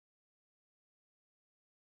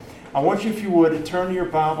I want you, if you would, to turn your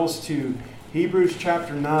Bibles to Hebrews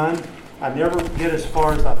chapter 9. I never get as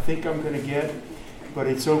far as I think I'm going to get, but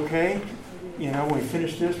it's okay. You know, when we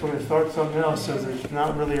finish this, we're going to start something else, so there's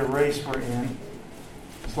not really a race we're in.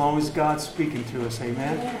 As long as God's speaking to us,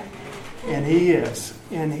 amen? And He is.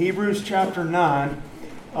 In Hebrews chapter 9,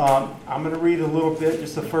 I'm going to read a little bit,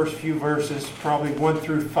 just the first few verses, probably 1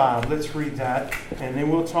 through 5. Let's read that, and then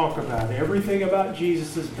we'll talk about it. Everything about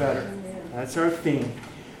Jesus is better. That's our theme.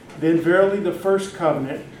 Then verily the first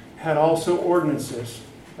covenant had also ordinances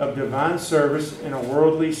of divine service in a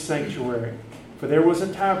worldly sanctuary. For there was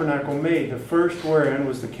a tabernacle made, the first wherein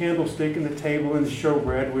was the candlestick and the table and the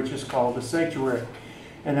showbread, which is called the sanctuary.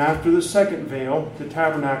 And after the second veil, the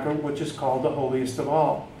tabernacle, which is called the holiest of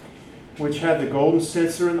all, which had the golden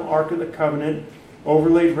censer and the ark of the covenant,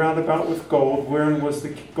 overlaid round about with gold, wherein was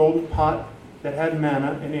the golden pot that had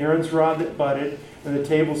manna, and Aaron's rod that budded, and the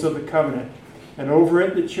tables of the covenant. And over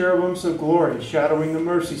it the cherubims of glory, shadowing the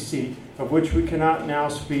mercy seat, of which we cannot now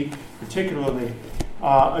speak particularly.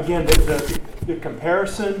 Again, the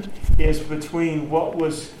comparison is between what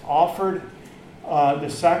was offered, the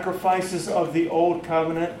sacrifices of the Old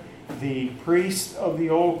Covenant, the priests of the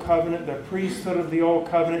Old Covenant, the priesthood of the Old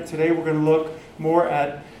Covenant. Today we're going to look more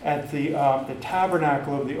at the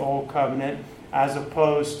tabernacle of the Old Covenant as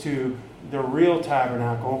opposed to the real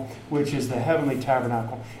tabernacle, which is the heavenly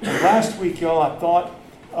tabernacle. And last week, y'all, I thought,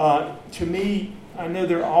 to me, I know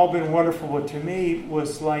they've all been wonderful, but to me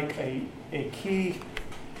was like a key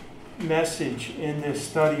message in this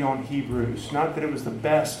study on Hebrews. Not that it was the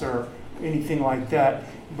best or anything like that,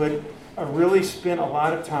 but I really spent a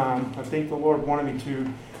lot of time, I think the Lord wanted me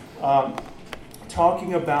to,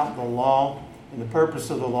 talking about the law and the purpose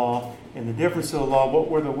of the law and the difference of the law, what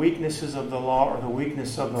were the weaknesses of the law or the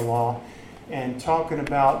weakness of the law, and talking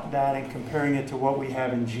about that and comparing it to what we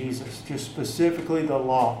have in Jesus, just specifically the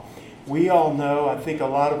law. We all know, I think, a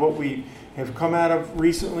lot of what we have come out of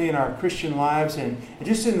recently in our Christian lives and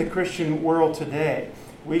just in the Christian world today.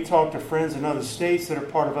 We talk to friends in other states that are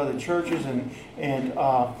part of other churches, and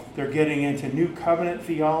they're getting into New Covenant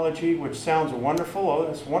theology, which sounds wonderful. Oh,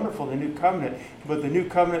 that's wonderful, the New Covenant. But the New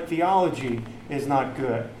Covenant theology is not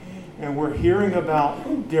good. And we're hearing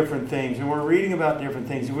about different things, and we're reading about different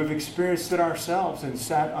things, and we've experienced it ourselves and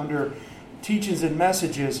sat under teachings and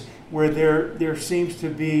messages where there seems to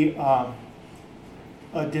be a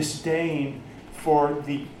disdain for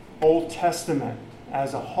the Old Testament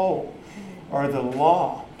as a whole, or the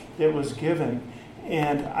law that was given.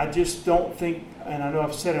 And I just don't think, and I know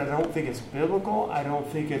I've said it, I don't think it's biblical. I don't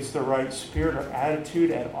think it's the right spirit or attitude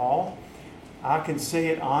at all. I can say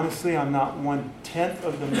it honestly, I'm not 1/10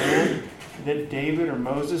 of the man that David or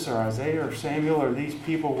Moses or Isaiah or Samuel or these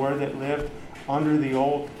people were that lived under the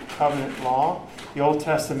Old Covenant law, the Old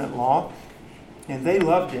Testament law. And they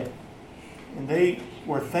loved it. And they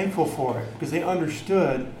were thankful for it because they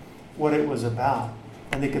understood what it was about.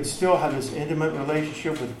 And they could still have this intimate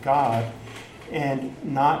relationship with God and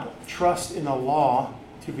not trust in the law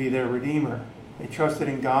to be their Redeemer. They trusted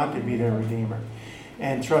in God to be their Redeemer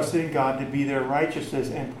and trusted in God to be their righteousness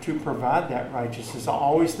and to provide that righteousness. I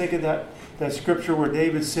always think of that scripture where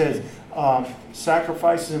David says,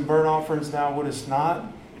 sacrifices and burnt offerings thou wouldest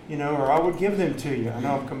not, or I would give them to you. I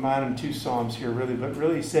know I'm combining two psalms here really, but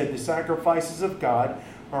really he said the sacrifices of God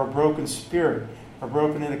are a broken spirit, are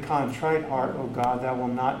broken in a contrite heart, O God, thou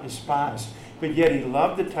wilt not despise. But yet he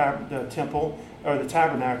loved the temple, or the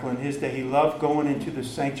tabernacle in his day. He loved going into the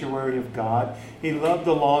sanctuary of God. He loved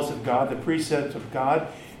the laws of God, the precepts of God.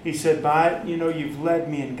 He said, by it, you've led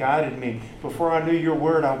me and guided me. Before I knew your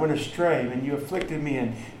word, I went astray, and you afflicted me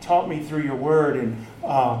and taught me through your word.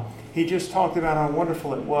 And he just talked about how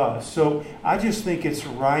wonderful it was. So I just think it's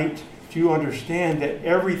right to understand that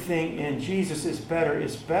everything in Jesus is better.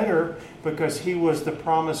 It's better because he was the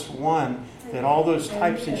promised one that all those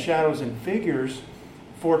types and shadows and figures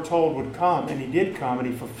foretold would come. And he did come and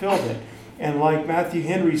he fulfilled it. And like Matthew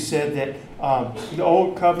Henry said that the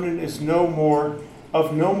Old Covenant is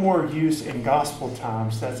of no more use in gospel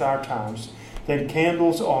times, that's our times, than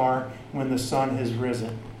candles are when the sun has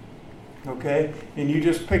risen. Okay? And you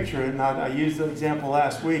just picture it, and I used the example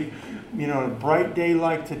last week, a bright day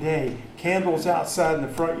like today, candles outside in the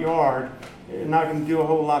front yard are not going to do a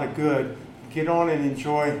whole lot of good. Get on and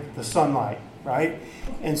enjoy the sunlight, right?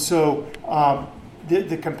 And so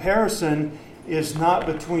the comparison is not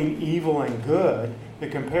between evil and good. The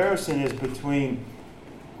comparison is between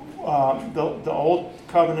the Old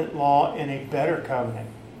Covenant law and a better covenant.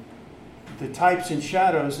 The types and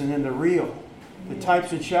shadows and then the real. The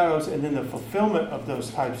types and shadows and then the fulfillment of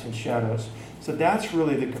those types and shadows. So that's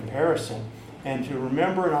really the comparison. And to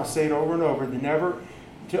remember, and I'll say it over and over,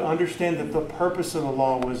 to understand that the purpose of the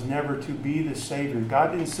law was never to be the Savior.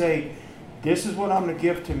 God didn't say, this is what I'm going to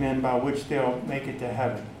give to men by which they'll make it to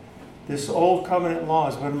heaven. This old covenant law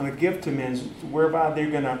is what I'm going to give to men, whereby they're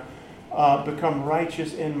going to become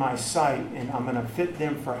righteous in my sight, and I'm going to fit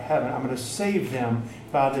them for heaven. I'm going to save them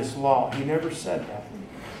by this law. He never said that.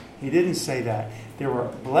 He didn't say that. There were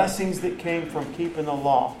blessings that came from keeping the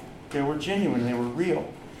law. They were genuine. They were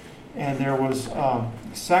real. And there was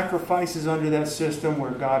sacrifices under that system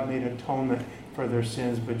where God made atonement for their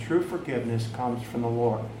sins. But true forgiveness comes from the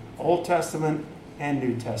Lord. Old Testament and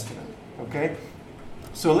New Testament. Okay?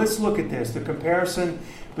 So let's look at this. The comparison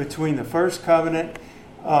between the first covenant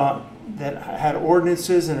that had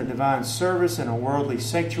ordinances and a divine service and a worldly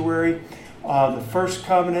sanctuary. The first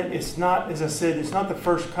covenant, it's not, as I said, it's not the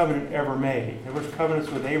first covenant ever made. There was covenants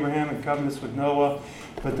with Abraham and covenants with Noah,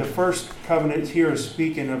 but the first covenant here is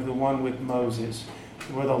speaking of the one with Moses,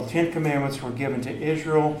 where the 10 Commandments were given to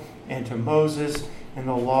Israel and to Moses, and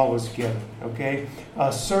the law was given. Okay,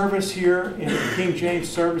 service here in the King James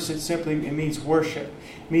service, it means worship.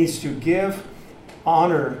 It means to give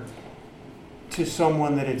honor to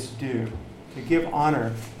someone that it's due. To give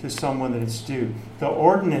honor to someone that it's due. The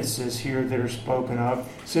ordinances here that are spoken of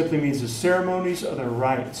simply means the ceremonies or the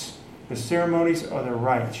rites. The ceremonies are the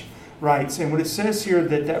rites. And when it says here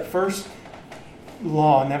that first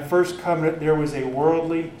law and that first covenant, there was a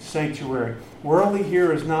worldly sanctuary. Worldly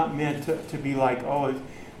here is not meant to be like, oh,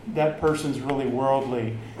 that person's really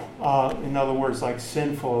worldly. In other words, like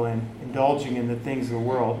sinful and indulging in the things of the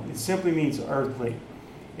world. It simply means earthly.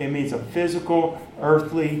 It means a physical,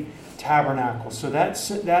 earthly tabernacle. So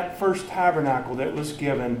that first tabernacle that was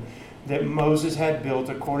given, that Moses had built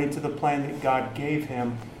according to the plan that God gave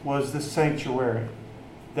him, was the sanctuary.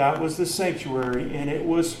 That was the sanctuary, and it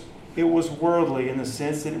was worldly in the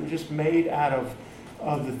sense that it was just made out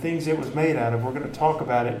of the things it was made out of. We're going to talk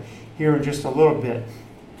about it here in just a little bit.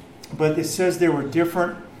 But it says there were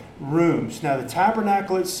different rooms. Now the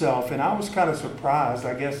tabernacle itself, and I was kind of surprised,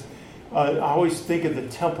 I guess, I always think of the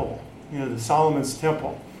temple, the Solomon's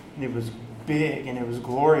temple. And it was big and it was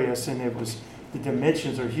glorious and the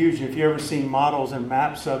dimensions are huge. If you ever seen models and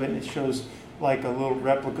maps of it, and it shows like a little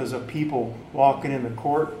replicas of people walking in the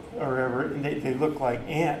court or wherever, and they look like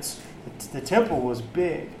ants. The temple was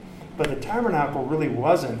big, but the tabernacle really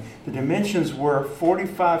wasn't. The dimensions were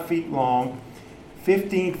 45 feet long,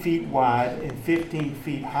 15 feet wide, and 15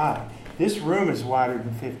 feet high. This room is wider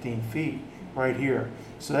than 15 feet right here.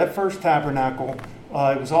 So that first tabernacle,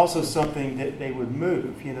 it was also something that they would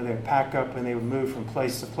move. They'd pack up and they would move from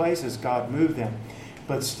place to place as God moved them.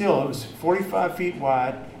 But still, it was 45 feet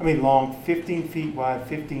long, 15 feet wide,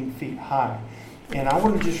 15 feet high. And I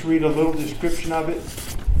want to just read a little description of it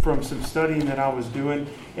from some studying that I was doing.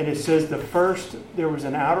 And it says there was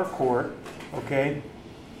an outer court, okay?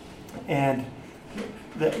 And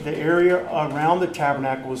the area around the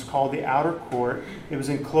tabernacle was called the outer court. It was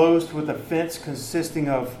enclosed with a fence consisting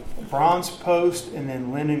of bronze posts and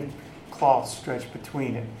then linen cloth stretched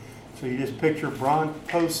between it. So you just picture bronze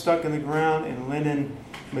posts stuck in the ground and linen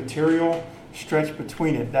material stretched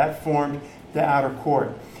between it. That formed the outer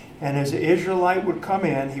court. And as the Israelite would come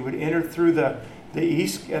in, he would enter through the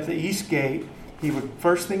east at the east gate.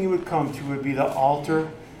 First thing he would come to would be the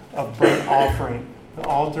altar of burnt offering. The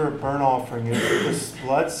altar of burnt offering is the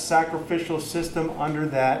blood sacrificial system under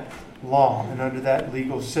that law and under that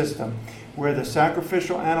legal system, where the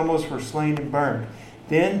sacrificial animals were slain and burned.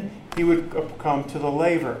 Then he would come to the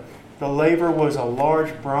laver. The laver was a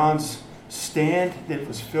large bronze stand that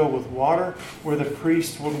was filled with water, where the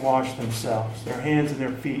priests would wash themselves, their hands and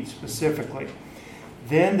their feet specifically.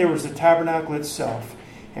 Then there was the tabernacle itself,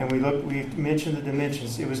 and we mentioned the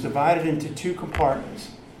dimensions. It was divided into two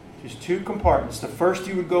compartments. Just two compartments. The first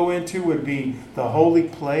you would go into would be the holy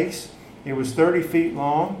place. It was 30 feet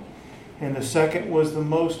long. And the second was the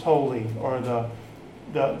most holy, or the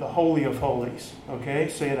holy of holies. Okay?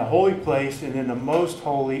 So you had a holy place, and then the most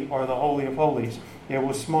holy, or the holy of holies. It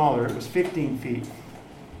was smaller. It was 15 feet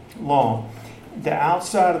long. The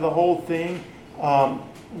outside of the whole thing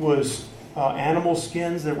was animal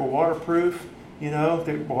skins that were waterproof.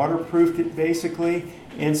 That waterproofed it basically.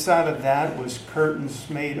 Inside of that was curtains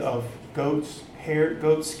made of goat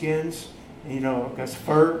skins, I guess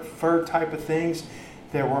fur type of things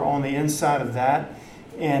that were on the inside of that.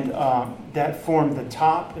 And that formed the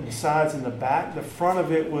top and the sides and the back. The front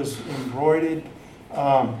of it was embroidered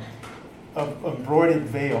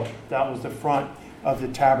veil. That was the front of the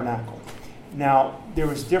tabernacle. Now, there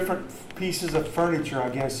was different pieces of furniture, I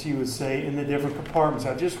guess you would say, in the different compartments.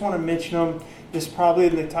 I just want to mention them. This is probably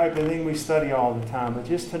the type of thing we study all the time, but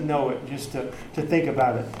just to know it, just to think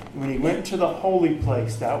about it. When he went to the holy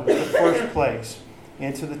place, that was the first place,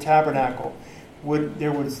 into the tabernacle,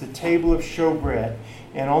 there was the table of showbread.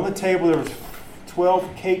 And on the table there was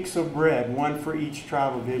 12 cakes of bread, one for each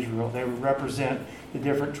tribe of Israel. They would represent the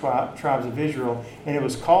different tribes of Israel. And it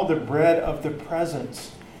was called the bread of the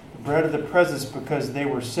presence. The bread of the presence because they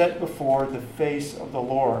were set before the face of the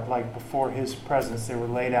Lord, like before his presence. They were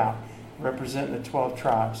laid out, representing the 12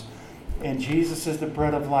 tribes. And Jesus is the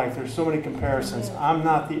bread of life. There's so many comparisons. I'm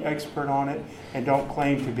not the expert on it and don't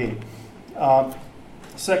claim to be.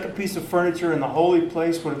 Second piece of furniture in the holy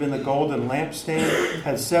place would have been the golden lampstand. It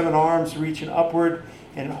had 7 arms reaching upward,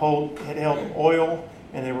 and it held oil,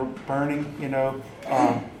 and they were burning,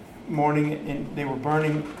 morning, and they were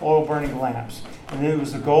burning oil-burning lamps. And then it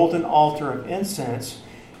was the golden altar of incense,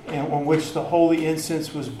 and on which the holy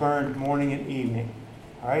incense was burned morning and evening.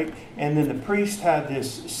 All right, and then the priest had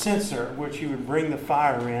this censer, which he would bring the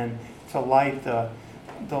fire in to light the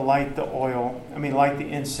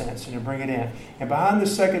incense, and to bring it in. And behind the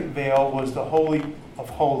second veil was the Holy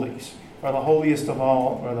of Holies, or the holiest of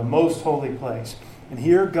all, or the most holy place. And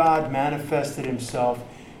here God manifested himself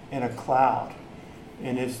in a cloud.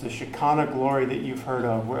 And it's the Shekinah glory that you've heard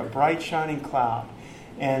of. We're a bright shining cloud.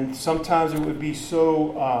 And sometimes it would be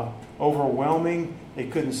so overwhelming they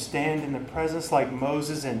couldn't stand in the presence, like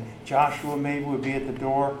Moses and Joshua maybe would be at the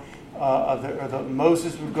door.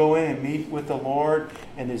 Moses would go in and meet with the Lord,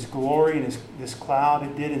 and his glory and this cloud,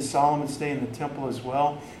 it did in Solomon's day in the temple as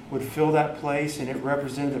well, would fill that place, and it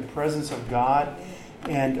represented the presence of God.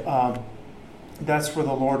 And that's where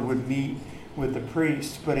the Lord would meet with the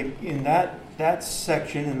priest. But in that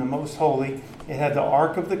section, in the most holy, it had the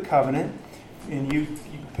Ark of the Covenant, and you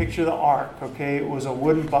picture the Ark, okay? It was a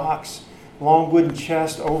wooden box, long wooden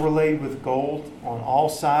chest overlaid with gold on all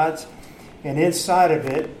sides, and inside of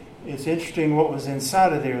it, it's interesting what was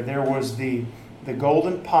inside of there. There was the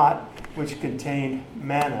golden pot, which contained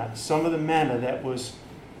manna. Some of the manna that was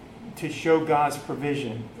to show God's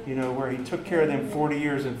provision, where he took care of them 40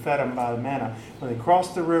 years and fed them by the manna. When they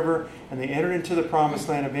crossed the river and they entered into the promised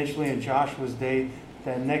land eventually in Joshua's day,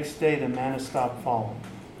 that next day the manna stopped falling.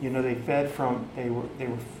 They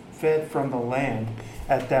were fed from the land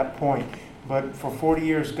at that point. But for 40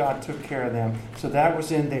 years, God took care of them. So that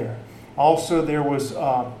was in there. Also, there was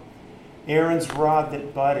Aaron's rod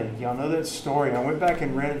that budded. Y'all know that story. I went back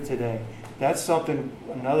and read it today. That's something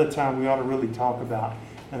another time we ought to really talk about.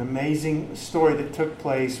 An amazing story that took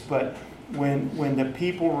place. But when the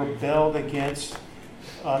people rebelled against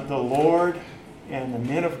the Lord and the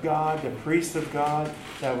men of God, the priests of God,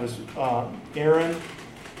 that was Aaron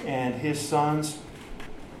and his sons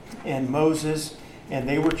and Moses, and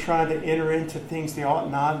they were trying to enter into things they ought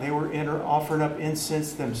not. They were offering up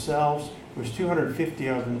incense themselves. There was 250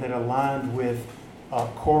 of them that aligned with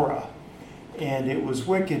Korah. And it was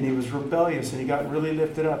wicked, and he was rebellious, and he got really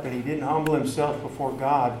lifted up, and he didn't humble himself before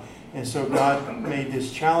God. And so God made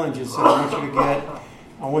this challenge and said, I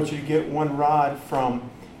want you to get one rod from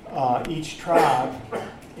each tribe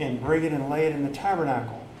and bring it and lay it in the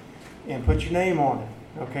tabernacle and put your name on it.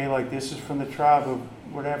 Okay, like this is from the tribe of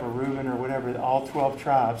whatever, Reuben or whatever, all 12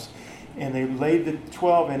 tribes. And they laid the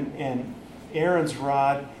 12, and Aaron's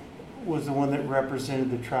rod was the one that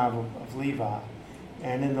represented the tribe of Levi.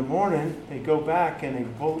 And in the morning, they go back and they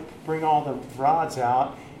both bring all the rods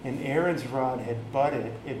out, and Aaron's rod had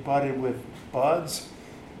budded. It budded with buds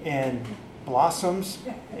and blossoms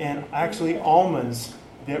and actually almonds.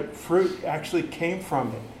 That fruit actually came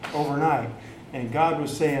from it overnight. And God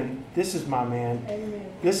was saying, this is my man. Amen.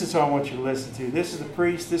 This is who I want you to listen to. This is the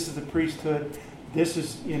priest. This is the priesthood. This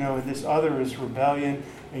is, and this other is rebellion.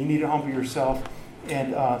 And you need to humble yourself.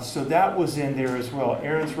 And so that was in there as well.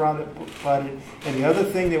 Aaron's rod that budded. And the other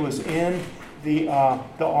thing that was in the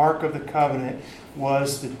Ark of the Covenant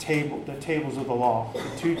was the tables of the law.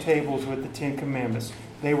 The 2 tables with the 10 Commandments.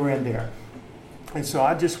 They were in there. And so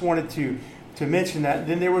I just wanted to mention that.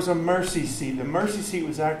 Then there was a mercy seat. The mercy seat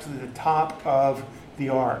was actually the top of the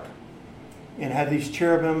ark, and had these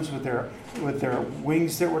cherubims with their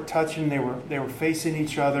wings that were touching. They were facing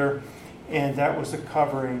each other, and that was the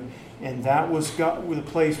covering. And that was the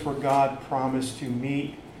place where God promised to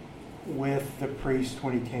meet with the priest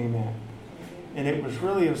when he came in. And it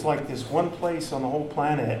was like this one place on the whole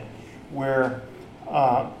planet where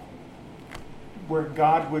God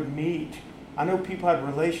would meet. I know people had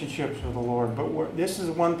relationships with the Lord, but this is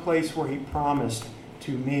one place where he promised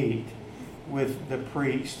to meet with the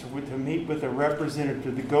priest, to meet with the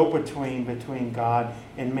representative, the go-between between God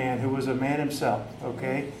and man, who was a man himself,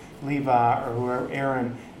 okay? Levi or whoever,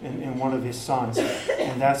 Aaron and one of his sons.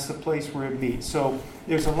 And that's the place where it meets. So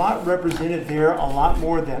there's a lot represented there, a lot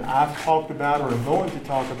more than I've talked about or am going to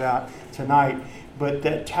talk about tonight. But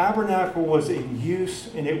that tabernacle was in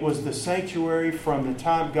use, and it was the sanctuary from the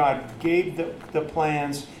time God gave the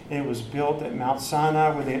plans, and it was built at Mount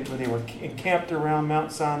Sinai, where they were encamped around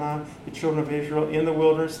Mount Sinai, the children of Israel, in the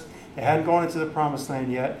wilderness. They hadn't gone into the promised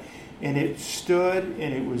land yet. And it stood,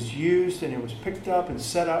 and it was used, and it was picked up and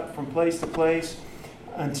set up from place to place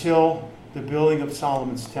until the building of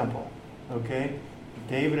Solomon's temple. Okay?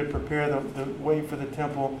 David had prepared the way for the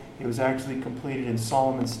temple. It was actually completed in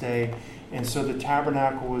Solomon's day. And so the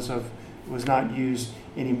tabernacle was not used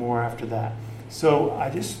anymore after that. So I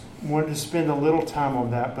just wanted to spend a little time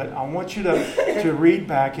on that. But I want you to read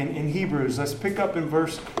back in Hebrews. Let's pick up in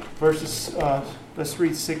verses, let's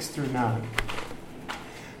read 6 through 9.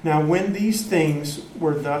 Now when these things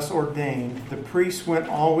were thus ordained, the priests went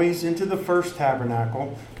always into the first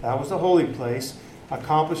tabernacle, that was the holy place,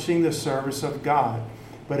 accomplishing the service of God.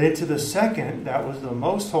 But into the second, that was the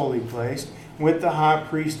most holy place, went the high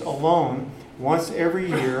priest alone, once every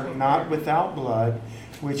year, not without blood,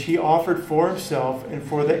 which he offered for himself and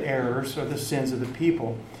for the errors or the sins of the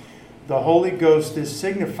people. The Holy Ghost is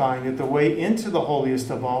signifying that the way into the holiest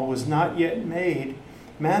of all was not yet made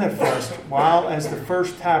manifest, while as the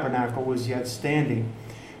first tabernacle was yet standing,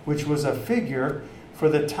 which was a figure for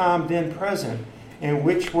the time then present, in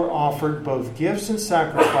which were offered both gifts and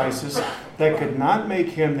sacrifices that could not make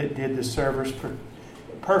him that did the service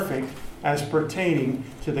perfect as pertaining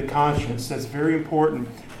to the conscience. That's very important.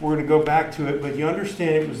 We're going to go back to it, but you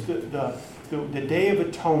understand it was the Day of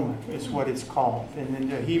Atonement is what it's called. And in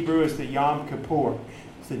the Hebrew is the Yom Kippur.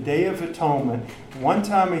 It's the Day of Atonement, one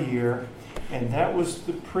time a year, and that was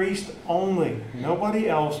the priest only. Nobody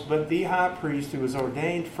else but the high priest who was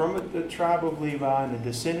ordained from the tribe of Levi and a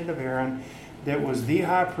descendant of Aaron, that was the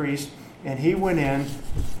high priest, and he went in,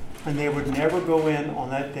 and they would never go in on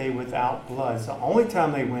that day without blood. It's the only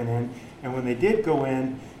time they went in, and when they did go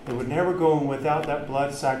in, they would never go in without that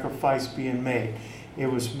blood sacrifice being made.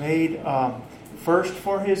 It was made first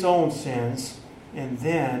for his own sins, and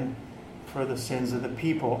then for the sins of the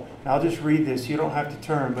people. Now I'll just read this. You don't have to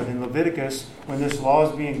turn, but in Leviticus, when this law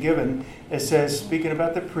is being given, it says, speaking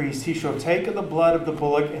about the priest, he shall take of the blood of the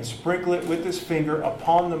bullock and sprinkle it with his finger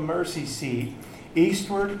upon the mercy seat,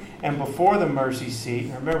 eastward and before the mercy seat.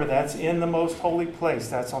 And remember, that's in the most holy place.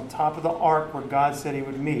 That's on top of the ark where God said he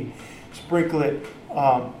would meet. Sprinkle it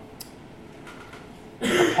upon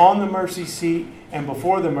the mercy seat, and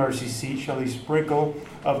before the mercy seat shall he sprinkle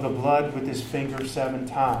of the blood with his finger 7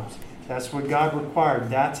 times. That's what God required.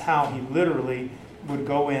 That's how he literally would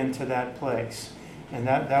go into that place. And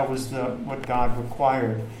that was what God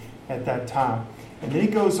required at that time. And then he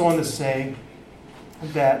goes on to say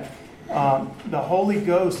that the Holy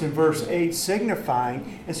Ghost in verse 8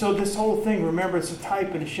 signifying. And so this whole thing, remember, it's a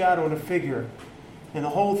type and a shadow and a figure. And the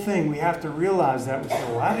whole thing, we have to realize that. We say,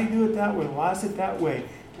 well, why did he do it that way? Why is it that way?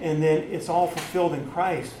 And then it's all fulfilled in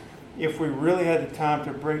Christ. If we really had the time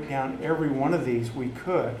to break down every one of these, we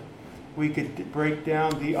could. We could break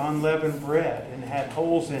down the unleavened bread and had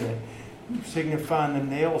holes in it, signifying the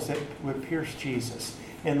nails that would pierce Jesus,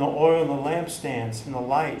 and the oil and the lampstands and the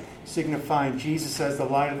light, signifying Jesus as the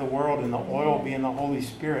light of the world, and the oil being the Holy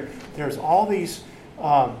Spirit. There's all these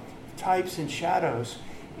types and shadows,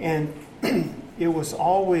 and it was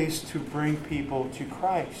always to bring people to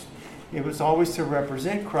Christ. It was always to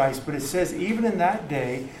represent Christ. But it says, even in that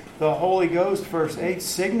day, the Holy Ghost, verse 8,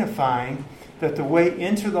 signifying that the way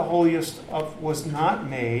into the holiest of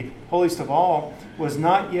all, was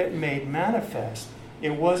not yet made manifest.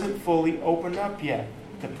 It wasn't fully opened up yet.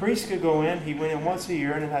 The priest could go in. He went in once a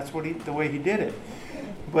year, and that's the way he did it.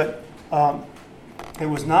 But it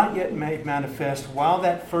was not yet made manifest while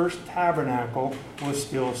that first tabernacle was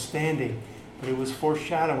still standing. But it was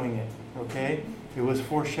foreshadowing it. Okay? It was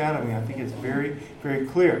foreshadowing. I think it's very, very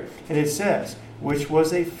clear. And it says, which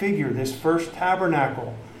was a figure, this first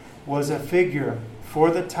tabernacle was a figure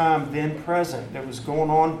for the time then present that was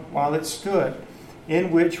going on while it stood,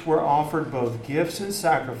 in which were offered both gifts and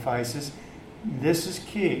sacrifices. This is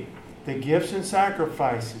key. The gifts and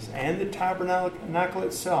sacrifices and the tabernacle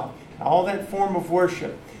itself, all that form of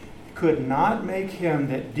worship, could not make him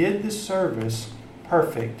that did the service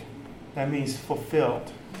perfect. That means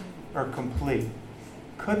fulfilled or complete.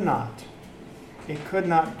 Could not. It could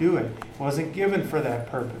not do it. It wasn't given for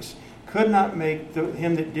that purpose. Could not make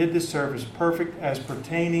him that did the service perfect as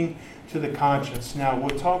pertaining to the conscience. Now,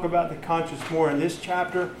 we'll talk about the conscience more in this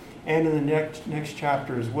chapter and in the next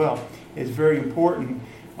chapter as well. It's very important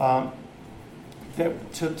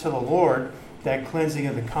that to the Lord, that cleansing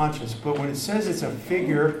of the conscience. But when it says it's a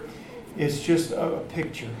figure, it's just a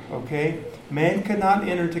picture, okay? Man could not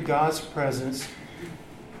enter into God's presence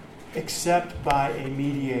except by a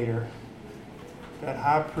mediator. That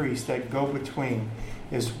high priest, that go-between,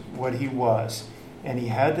 is what he was. And he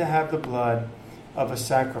had to have the blood of a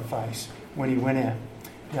sacrifice when he went in.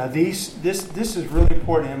 Now, this is really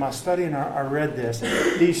important. In my study, and I read this.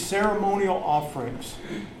 These ceremonial offerings,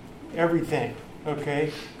 everything,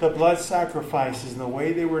 okay? The blood sacrifices and the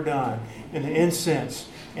way they were done, and the incense,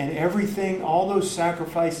 and everything, all those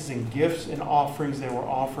sacrifices and gifts and offerings that were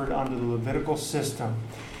offered under the Levitical system,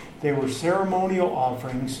 they were ceremonial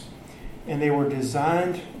offerings, and they were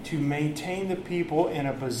designed to maintain the people in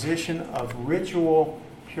a position of ritual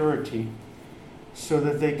purity so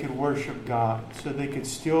that they could worship God, so they could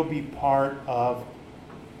still be part of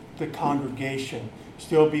the congregation,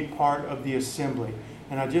 still be part of the assembly.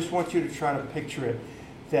 And I just want you to try to picture it,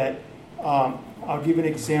 that I'll give an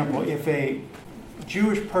example. If a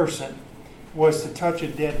Jewish person was to touch a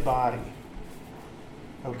dead body,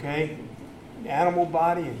 okay, animal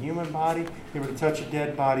body, a human body, they were to touch a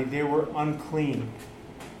dead body, they were unclean.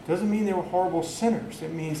 Doesn't mean they were horrible sinners.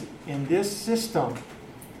 It means in this system,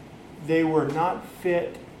 they were not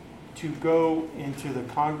fit to go into the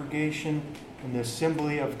congregation and the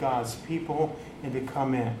assembly of God's people and to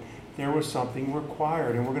come in. There was something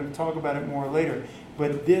required, and we're going to talk about it more later.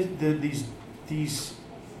 But these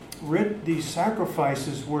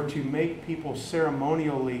sacrifices were to make people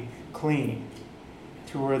ceremonially clean,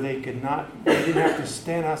 to where they didn't have to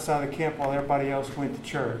stand outside the camp while everybody else went to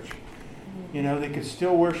church. You know, they could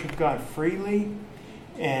still worship God freely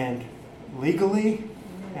and legally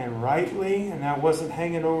and rightly, and that wasn't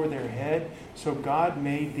hanging over their head. So God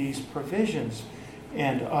made these provisions.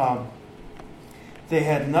 And they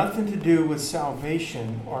had nothing to do with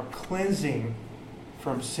salvation or cleansing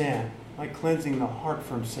from sin, like cleansing the heart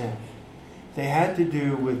from sin. They had to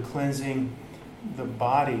do with cleansing the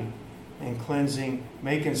body and cleansing,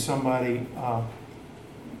 making somebody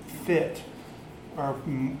fit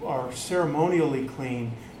or ceremonially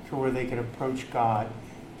clean to where they could approach God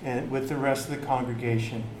and with the rest of the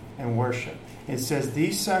congregation and worship. It says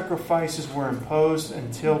these sacrifices were imposed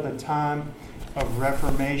until the time of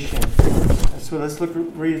Reformation. So let's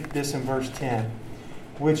read this in verse 10.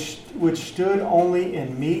 Which stood only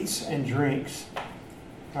in meats and drinks.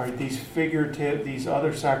 All right, these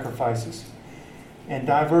other sacrifices, and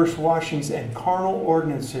diverse washings and carnal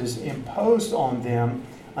ordinances imposed on them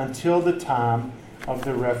until the time of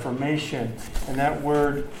the Reformation. And that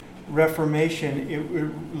word Reformation,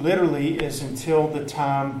 it literally is until the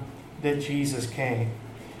time that Jesus came.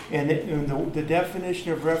 And the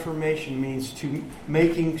definition of Reformation means to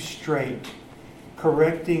making straight,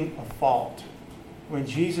 correcting a fault. When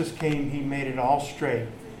Jesus came, he made it all straight.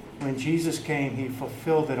 When Jesus came, he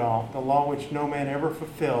fulfilled it all. The law which no man ever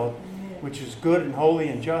fulfilled, which is good and holy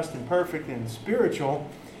and just and perfect and spiritual.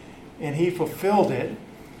 And he fulfilled it.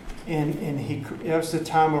 And that was the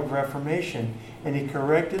time of Reformation. And he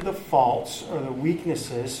corrected the faults or the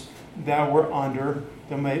weaknesses that were under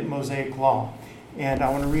the Mosaic law. And I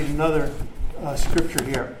want to read another scripture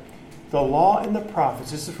here. The law and the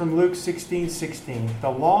prophets, this is from Luke 16:16. The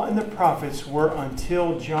law and the prophets were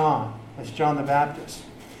until John. That's John the Baptist.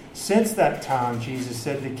 Since that time, Jesus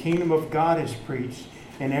said, the kingdom of God is preached,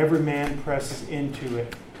 and every man presses into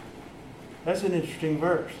it. That's an interesting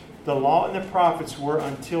verse. The law and the prophets were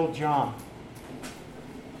until John.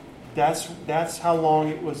 That's how long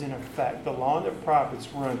it was in effect. The law and the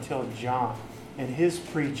prophets were until John and his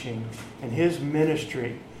preaching and his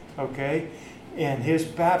ministry, okay? And his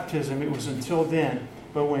baptism, it was until then.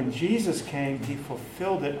 But when Jesus came, he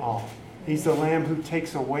fulfilled it all. He's the Lamb who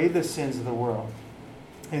takes away the sins of the world.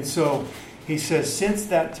 And so he says, since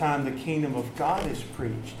that time, the kingdom of God is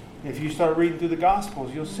preached. If you start reading through the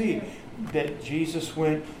Gospels, you'll see that Jesus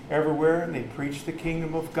went everywhere and they preached the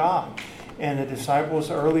kingdom of God. And the disciples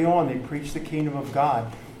early on, they preached the kingdom of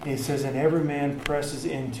God. And it says, and every man presses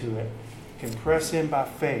into it. Can press in by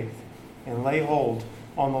faith and lay hold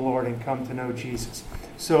on the Lord and come to know Jesus.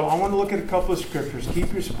 So I want to look at a couple of scriptures.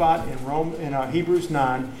 Keep your spot in Hebrews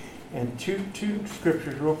 9 and two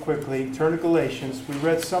scriptures real quickly. Turn to Galatians. We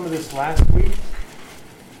read some of this last week.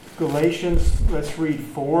 Galatians, let's read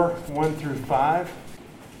 4:1 through 5.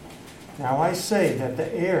 Now I say that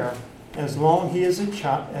the heir, as long he is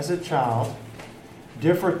as a child,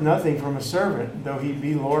 differeth nothing from a servant, though he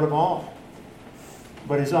be Lord of all,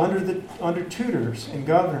 but is under tutors and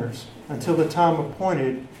governors until the time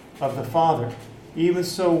appointed of the Father. Even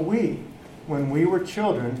so we, when we were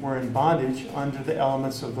children, were in bondage under the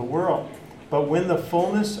elements of the world. But when the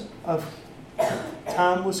fullness of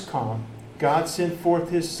time was come, God sent forth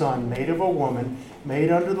his Son, made of a woman,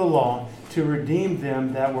 made under the law, to redeem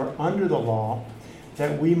them that were under the law,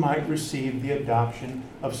 that we might receive the adoption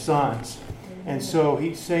of sons. And so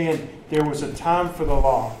he's saying there was a time for the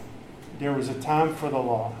law. There was a time for the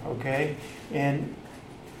law, okay? And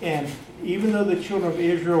even though the children of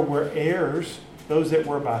Israel were heirs, those that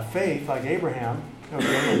were by faith, like Abraham,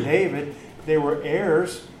 okay, and David, they were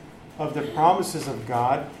heirs of the promises of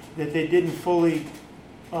God, that they didn't fully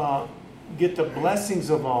get the blessings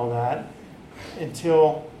of all that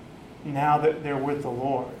until now that they're with the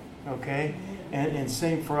Lord, okay? And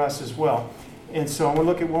same for us as well. And so I'm going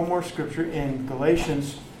to look at one more scripture in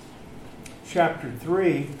Galatians chapter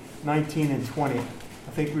 3, 19 and 20. I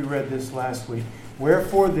think we read this last week.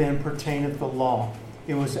 Wherefore then pertaineth the law?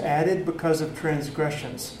 It was added because of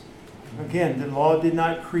transgressions. Again, the law did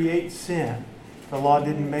not create sin. The law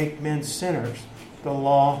didn't make men sinners. The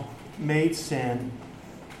law made sin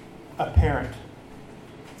apparent.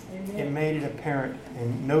 Amen. It made it apparent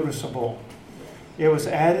and noticeable. It was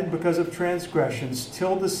added because of transgressions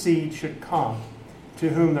till the seed should come, to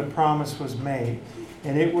whom the promise was made.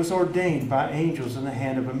 And it was ordained by angels in the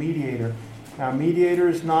hand of a mediator. Now, a mediator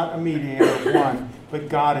is not a mediator of one, but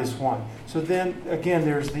God is one. So then, again,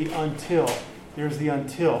 there's the until. There's the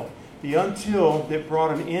until. The until that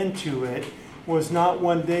brought an end to it was not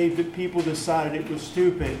one day that people decided it was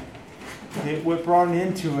stupid. What brought an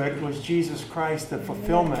end to it was Jesus Christ, the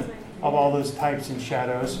fulfillment of all those types and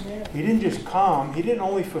shadows. He didn't just come. He didn't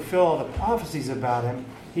only fulfill all the prophecies about him.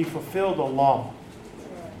 He fulfilled the law.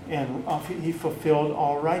 And he fulfilled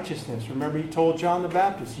all righteousness. Remember, he told John the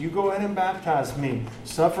Baptist, you go ahead and baptize me.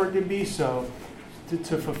 Suffer it to be so, to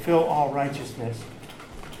fulfill all righteousness.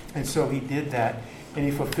 And so he did that. And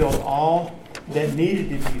he fulfilled all that needed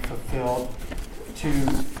to be fulfilled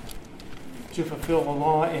to fulfill the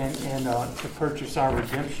law and to purchase our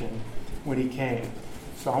redemption when he came.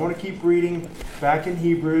 So I want to keep reading back in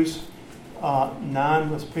Hebrews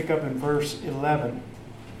 9. Let's pick up in verse 11.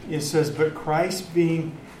 It says, but Christ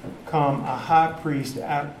being come a high priest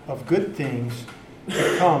of good things,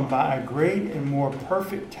 to come by a great and more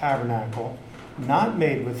perfect tabernacle, not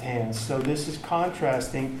made with hands. So this is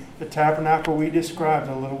contrasting the tabernacle we described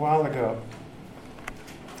a little while ago.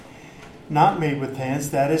 Not made with hands,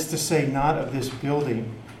 that is to say, not of this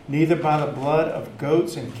building, neither by the blood of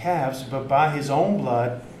goats and calves, but by his own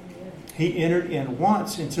blood he entered in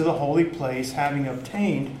once into the holy place, having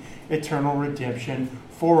obtained eternal redemption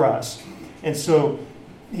for us. And so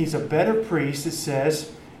he's a better priest, it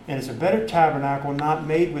says, and it's a better tabernacle not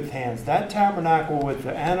made with hands. That tabernacle with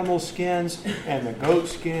the animal skins and the goat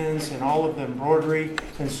skins and all of the embroidery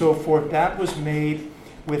and so forth, that was made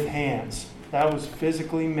with hands. That was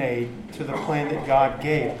physically made to the plan that God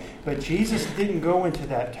gave. But Jesus didn't go into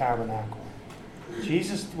that tabernacle.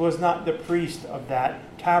 Jesus was not the priest of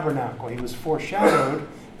that tabernacle. He was foreshadowed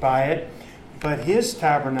by it. But his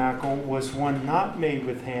tabernacle was one not made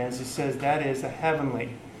with hands. It says that is a heavenly.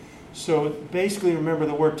 So basically, remember,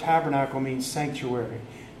 the word tabernacle means sanctuary.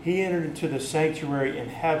 He entered into the sanctuary in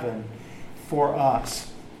heaven for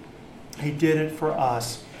us. He did it for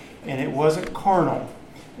us. And it wasn't carnal.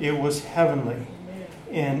 It was heavenly.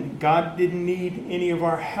 And God didn't need any of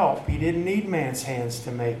our help. He didn't need man's hands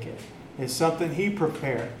to make it. It's something he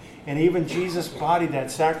prepared. And even Jesus' body, that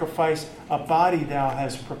sacrifice, a body thou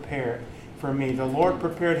hast prepared for me. The Lord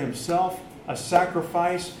prepared himself a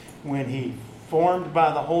sacrifice when he formed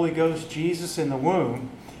by the Holy Ghost Jesus in the womb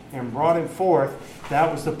and brought him forth.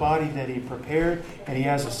 That was the body that he prepared. And he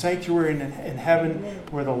has a sanctuary in heaven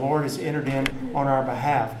where the Lord has entered in on our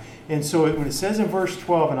behalf. And so when it says in verse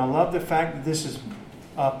 12, and I love the fact that this is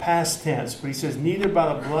past tense, but he says, neither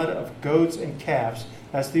by the blood of goats and calves.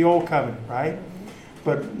 That's the old covenant, right?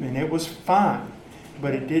 And it was fine,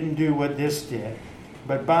 but it didn't do what this did.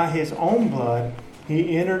 But by his own blood,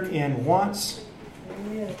 he entered in once.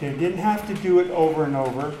 They didn't have to do it over and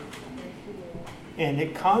over. And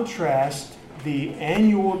it contrasts the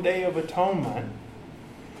annual Day of Atonement,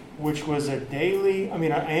 which was an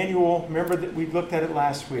annual, remember that we looked at it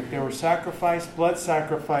last week. There were blood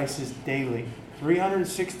sacrifices daily.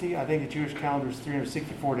 360, I think the Jewish calendar is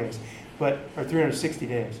 364 days, or 360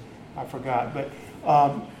 days. I forgot. But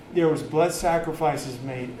there was blood sacrifices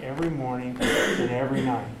made every morning and every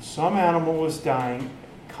night. Some animal was dying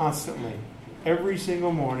constantly, every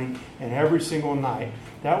single morning and every single night.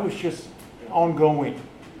 That was just ongoing,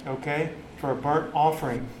 okay, for a burnt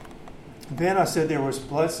offering. Then I said there was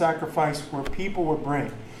blood sacrifice where people would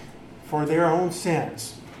bring for their own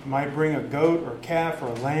sins. You might bring a goat or a calf or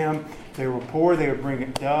a lamb, They were poor, they would bring a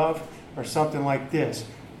dove or something like this.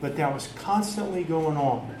 But that was constantly going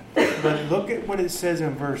on. But look at what it says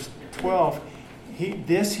in verse 12. He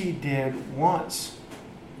did once.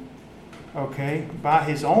 Okay? By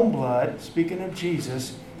his own blood, speaking of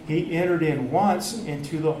Jesus, he entered in once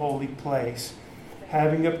into the holy place,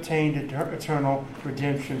 having obtained eternal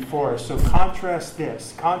redemption for us. So contrast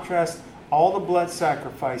this. Contrast all the blood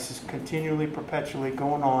sacrifices continually, perpetually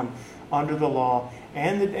going on under the law,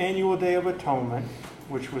 and the annual Day of Atonement,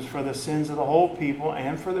 which was for the sins of the whole people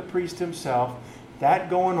and for the priest himself, that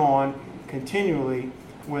going on continually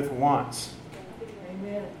with once.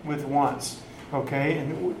 Amen. With once. Okay?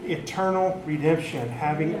 And eternal redemption,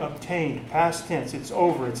 having obtained, past tense, it's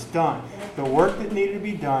over, it's done. The work that needed to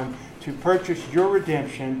be done to purchase your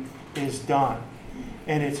redemption is done.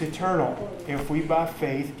 And it's eternal if we by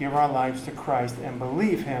faith give our lives to Christ and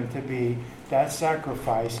believe Him to be that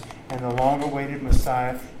sacrifice and the long-awaited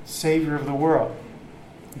Messiah, Savior of the world.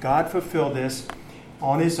 God fulfilled this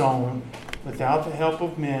on His own without the help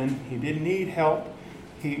of men. He didn't need help.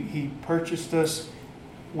 He purchased us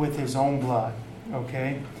with His own blood.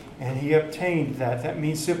 Okay? And He obtained that.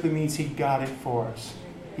 That simply means He got it for us.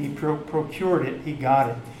 He procured it. He got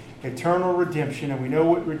it. Eternal redemption, and we know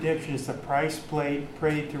what redemption is, the price paid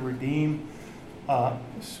to redeem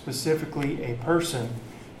specifically a person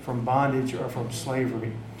from bondage or from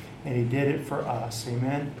slavery. And He did it for us.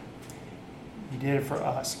 Amen? He did it for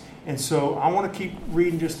us. And so I want to keep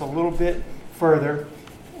reading just a little bit further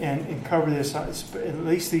and cover this, at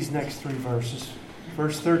least these next three verses.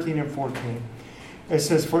 Verse 13 and 14. It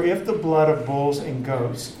says, "For if the blood of bulls and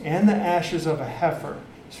goats and the ashes of a heifer,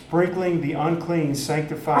 sprinkling the unclean,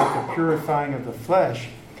 sanctify the purifying of the flesh,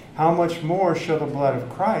 how much more shall the blood of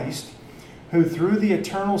Christ, who through the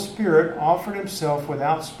eternal Spirit offered Himself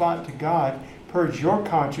without spot to God, purge your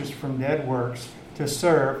conscience from dead works to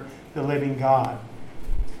serve the living God."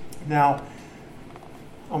 Now,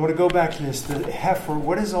 I'm going to go back to this. The heifer,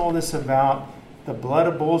 what is all this about? The blood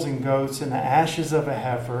of bulls and goats and the ashes of a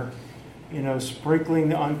heifer, sprinkling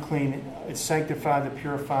the unclean, it sanctified the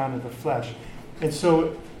purifying of the flesh. And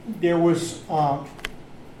so there was, and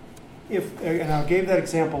I gave that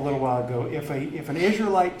example a little while ago, if an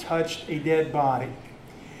Israelite touched a dead body,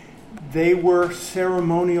 they were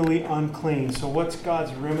ceremonially unclean. So what's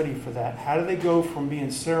God's remedy for that? How do they go from being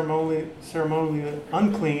ceremonially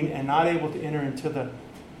unclean and not able to enter into the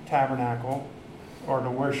tabernacle or to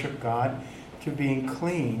worship God, to being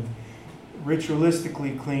clean,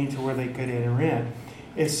 ritualistically clean to where they could enter in?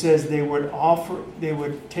 It says they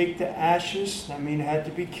would take the ashes, that means it had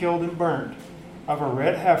to be killed and burnt, of a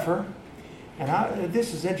red heifer. And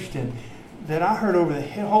this is interesting, that I heard over the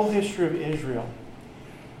whole history of Israel,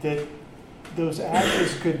 that those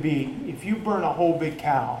ashes could be, if you burn a whole big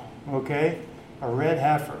cow, okay, a red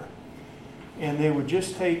heifer, and they would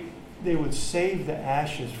save the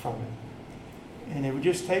ashes from it. And they would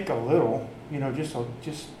just take a little,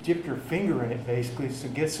 just dip your finger in it basically to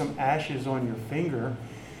get some ashes on your finger.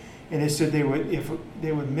 And it said they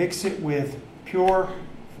would mix it with pure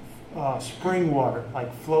spring water,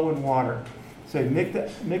 like flowing water. So they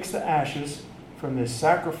mix the ashes from this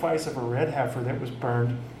sacrifice of a red heifer that was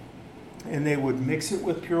burned, and they would mix it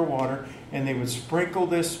with pure water, and they would sprinkle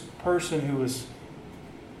this person who was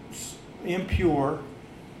impure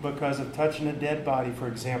because of touching a dead body, for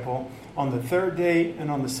example, on the third day and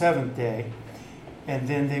on the seventh day, and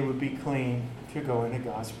then they would be clean to go into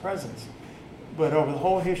God's presence. But over the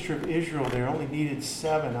whole history of Israel, they only needed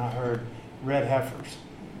 7, I heard, red heifers,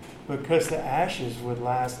 because the ashes would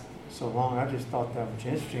last so long. I just thought that was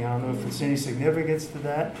interesting. I don't know if there's any significance to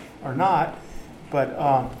that or not, but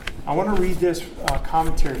I want to read this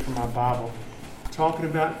commentary from my Bible, talking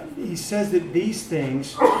about, he says that these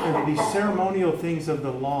things, these ceremonial things of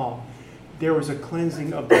the law, there was a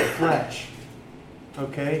cleansing of the flesh.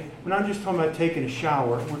 Okay? We're not just talking about taking a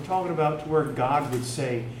shower. We're talking about to where God would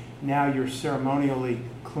say, now you're ceremonially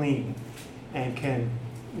clean and can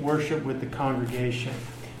worship with the congregation.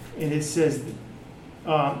 And it says,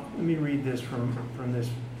 let me read this from this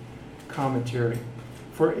commentary.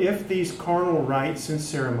 "For if these carnal rites and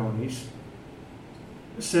ceremonies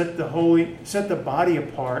set the body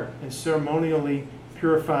apart and ceremonially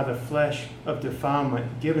purify the flesh of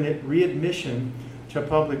defilement, giving it readmission to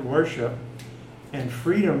public worship and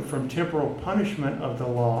freedom from temporal punishment of the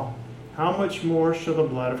law, how much more shall the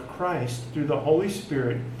blood of Christ, through the Holy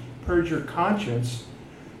Spirit, purge your conscience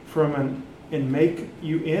and make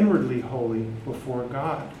you inwardly holy before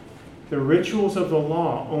God? The rituals of the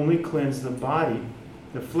law only cleanse the body,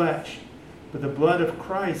 the flesh, but the blood of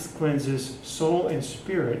Christ cleanses soul and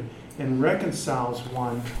spirit and reconciles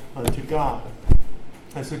one unto God."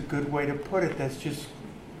 That's a good way to put it.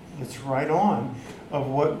 It's right on of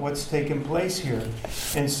what's taking place here.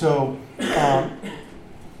 And so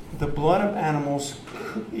the blood of animals,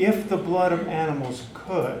 if the blood of animals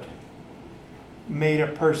could made a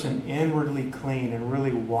person inwardly clean and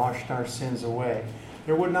really washed our sins away,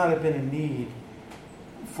 there would not have been a need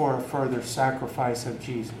for a further sacrifice of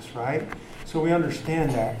Jesus, right? So we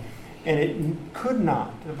understand that. And it could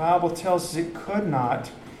not, the Bible tells us it could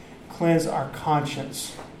not cleanse our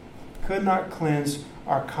conscience. Could not cleanse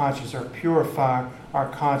our conscience or purify our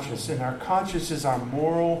conscience. And our conscience is our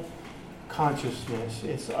moral consciousness.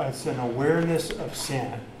 It's an awareness of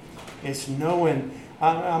sin. It's knowing,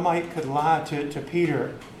 I could lie to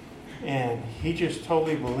Peter and he just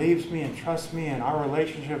totally believes me and trusts me and our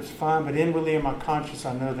relationship's fine, but inwardly in my conscience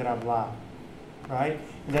I know that I've lied. Right?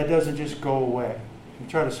 And that doesn't just go away. I can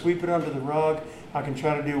try to sweep it under the rug. I can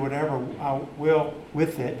try to do whatever I will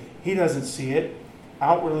with it. He doesn't see it.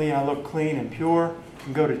 Outwardly I look clean and pure. I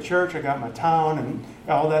can go to church. I got my tie on and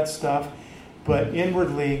all that stuff. But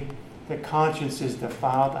inwardly the conscience is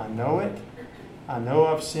defiled. I know it. I know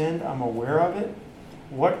I've sinned. I'm aware of it.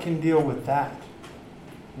 What can deal with that?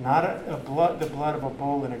 Not the blood of a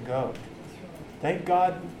bull and a goat. Thank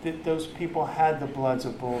God that those people had the bloods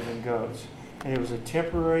of bulls and goats. And it was a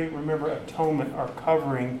temporary, remember, atonement or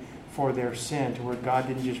covering for their sin, to where God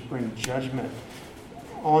didn't just bring judgment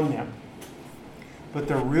on them. But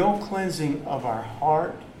the real cleansing of our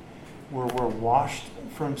heart, where we're washed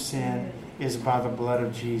from sin, is by the blood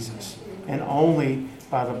of Jesus. And only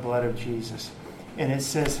by the blood of Jesus. And it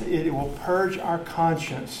says it will purge our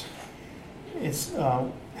conscience. It's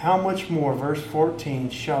how much more, verse 14,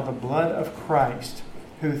 shall the blood of Christ,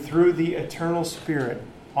 who through the eternal Spirit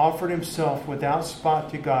offered himself without spot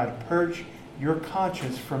to God, purge your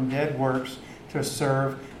conscience from dead works to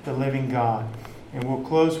serve the living God. And we'll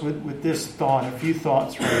close with this thought, a few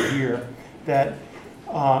thoughts right here, that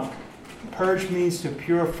purge means to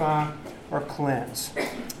purify or cleanse.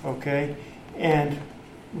 Okay? And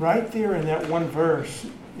right there in that one verse,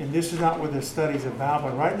 and this is not what the study's about,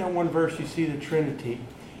 but right in that one verse you see the Trinity.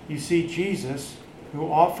 You see Jesus,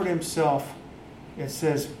 who offered himself, it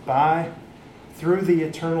says, through the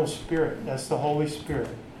eternal Spirit. That's the Holy Spirit.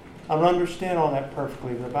 I don't understand all that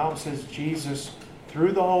perfectly. The Bible says Jesus,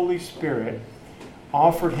 through the Holy Spirit,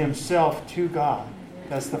 offered himself to God.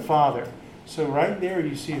 That's the Father. So right there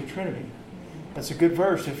you see a Trinity. That's a good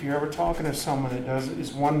verse if you're ever talking to someone that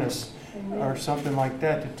is oneness or something like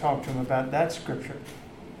that, to talk to them about that scripture.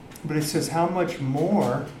 But it says, how much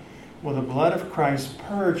more will the blood of Christ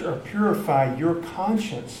purge or purify your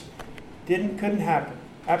conscience? Couldn't happen.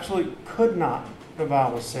 Absolutely could not, the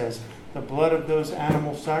Bible says. The blood of those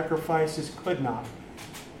animal sacrifices could not.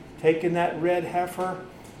 Taking that red heifer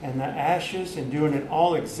and the ashes and doing it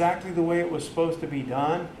all exactly the way it was supposed to be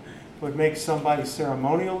done would make somebody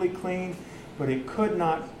ceremonially clean, but it could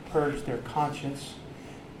not purge their conscience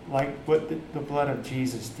like what the blood of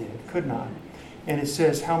Jesus did. Could not. And it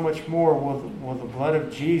says, how much more will the blood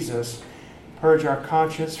of Jesus purge our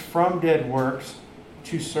conscience from dead works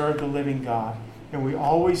to serve the living God? And we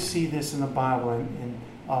always see this in the Bible, and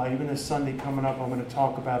even this Sunday coming up, I'm going to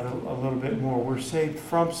talk about it a little bit more. We're saved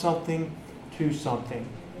from something to something.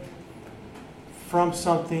 From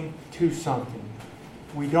something to something.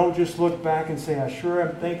 We don't just look back and say, I sure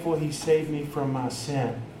am thankful he saved me from my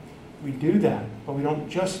sin. We do that, but we don't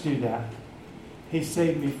just do that. He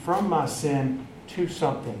saved me from my sin to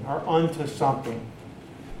something, or unto something.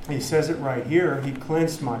 He says it right here. He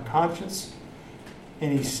cleansed my conscience,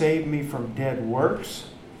 and he saved me from dead works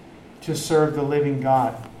to serve the living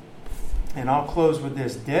God. And I'll close with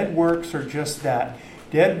this. Dead works are just that.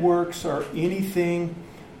 Dead works are anything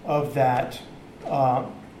of that.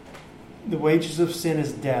 The wages of sin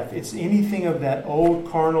is death. It's anything of that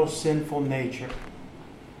old carnal sinful nature.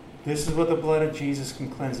 This is what the blood of Jesus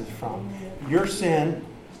can cleanse us from. Your sin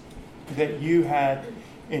that you had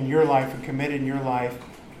in your life and committed in your life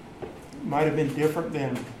might have been different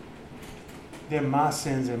than my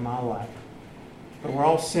sins in my life. But we're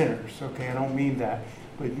all sinners, okay? I don't mean that.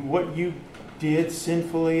 But what you did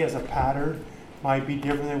sinfully as a pattern might be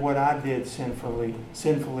different than what I did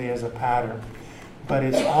sinfully as a pattern. But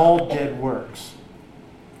it's all dead works.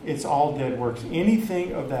 It's all dead works.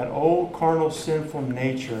 Anything of that old carnal sinful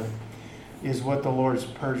nature is what the Lord's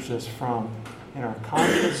purged us from. In our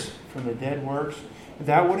conscience, from the dead works.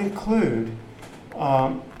 That would include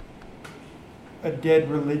a dead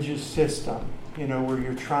religious system, where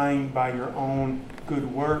you're trying by your own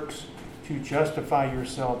good works to justify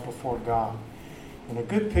yourself before God. And a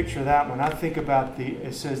good picture of that, when I think about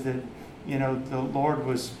it says that, the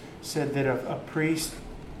Lord said that a priest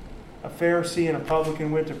a Pharisee and a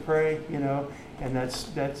publican went to pray, and that's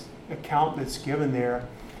account that's given there.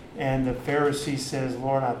 And the Pharisee says,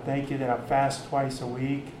 Lord, I thank you that I fast twice a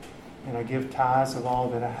week and I give tithes of all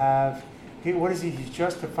that I have. What is he? He's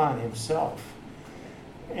justifying himself.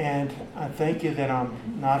 And I thank you that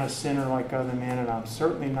I'm not a sinner like other men, and I'm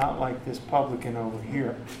certainly not like this publican over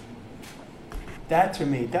here. That to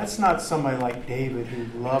me, that's not somebody like David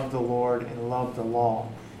who loved the Lord and loved the law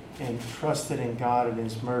and trusted in God and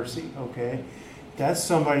His mercy, okay? That's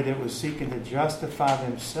somebody that was seeking to justify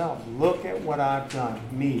themselves. Look at what I've done.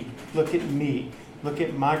 Me. Look at me. Look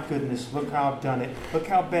at my goodness. Look how I've done it. Look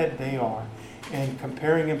how bad they are. And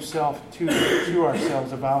comparing himself to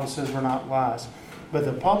ourselves, the Bible says we're not wise. But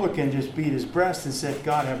the publican just beat his breast and said,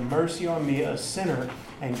 God, have mercy on me, a sinner.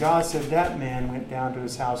 And God said that man went down to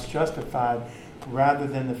his house justified rather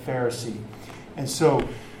than the Pharisee. And so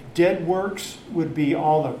dead works would be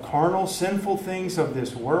all the carnal, sinful things of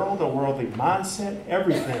this world, a worldly mindset,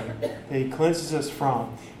 everything that He cleanses us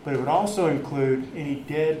from. But it would also include any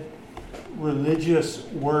dead religious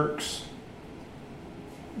works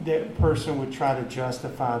that a person would try to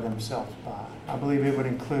justify themselves by. I believe it would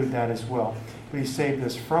include that as well. But He saved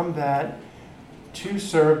us from that to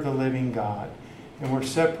serve the living God. And we're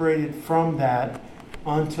separated from that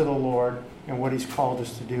unto the Lord and what He's called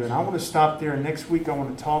us to do. And I want to stop there. Next week I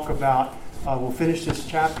want to talk about, we'll finish this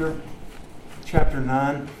chapter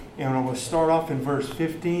 9, and I will start off in verse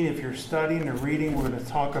 15. If you're studying or reading, we're going to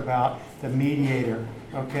talk about the mediator,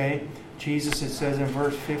 okay? Jesus, it says in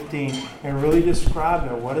verse 15, and really describe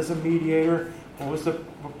that. What is a mediator? What was the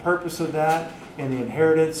purpose of that? And the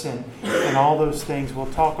inheritance and all those things.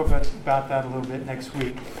 We'll talk about that a little bit next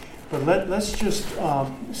week. But let's just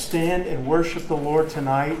stand and worship the Lord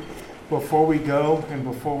tonight before we go and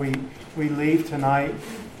before we leave tonight.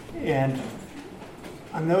 And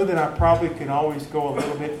I know that I probably could always go a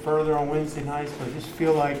little bit further on Wednesday nights, but I just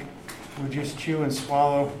feel like we just chew and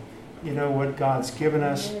swallow, what God's given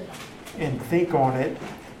us and think on it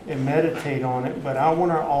and meditate on it. But I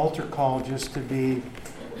want our altar call just to be,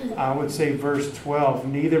 I would say verse 12,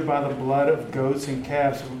 neither by the blood of goats and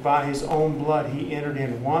calves, but by His own blood He entered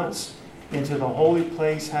in once into the holy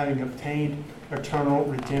place, having obtained eternal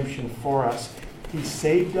redemption for us. He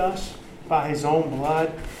saved us by His own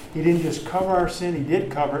blood. He didn't just cover our sin. He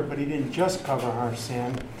did cover it, but He didn't just cover our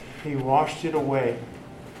sin. He washed it away.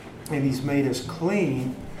 And He's made us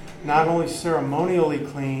clean, not only ceremonially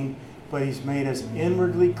clean, but He's made us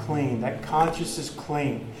inwardly clean. That conscience is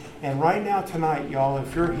clean. And right now tonight, y'all,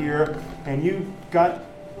 if you're here and you got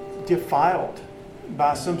defiled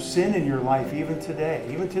by some sin in your life, even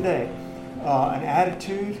today, an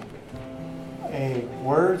attitude,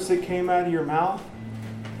 words that came out of your mouth,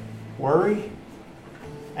 worry,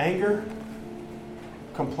 anger,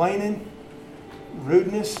 complaining,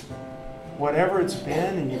 rudeness, whatever it's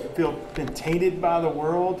been, and you been tainted by the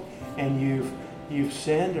world, and you've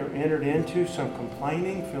sinned or entered into some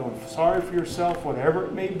complaining, feeling sorry for yourself, whatever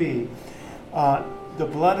it may be, the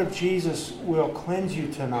blood of Jesus will cleanse you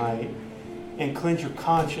tonight and cleanse your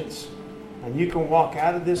conscience. And you can walk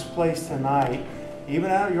out of this place tonight, even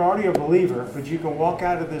though you're already a believer, but you can walk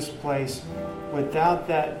out of this place without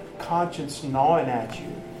that conscience gnawing at you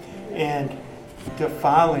and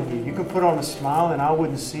defiling you. You can put on a smile and I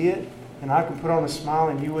wouldn't see it, and I can put on a smile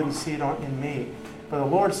and you wouldn't see it in me. But the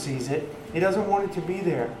Lord sees it. He doesn't want it to be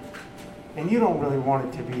there. And you don't really want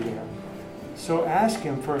it to be there. So ask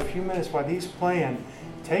Him for a few minutes while He's playing.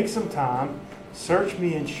 Take some time, search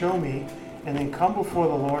me and show me, and then come before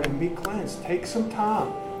the Lord and be cleansed. Take some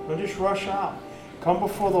time. Don't just rush out. Come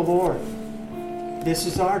before the Lord. This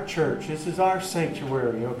is our church. This is our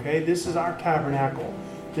sanctuary, okay? This is our tabernacle.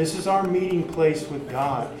 This is our meeting place with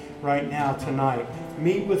God right now, tonight.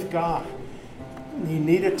 Meet with God. You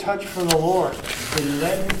need a touch from the Lord. Then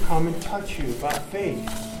let Him come and touch you by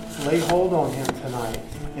faith. Lay hold on Him tonight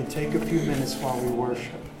and take a few minutes while we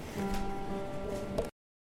worship.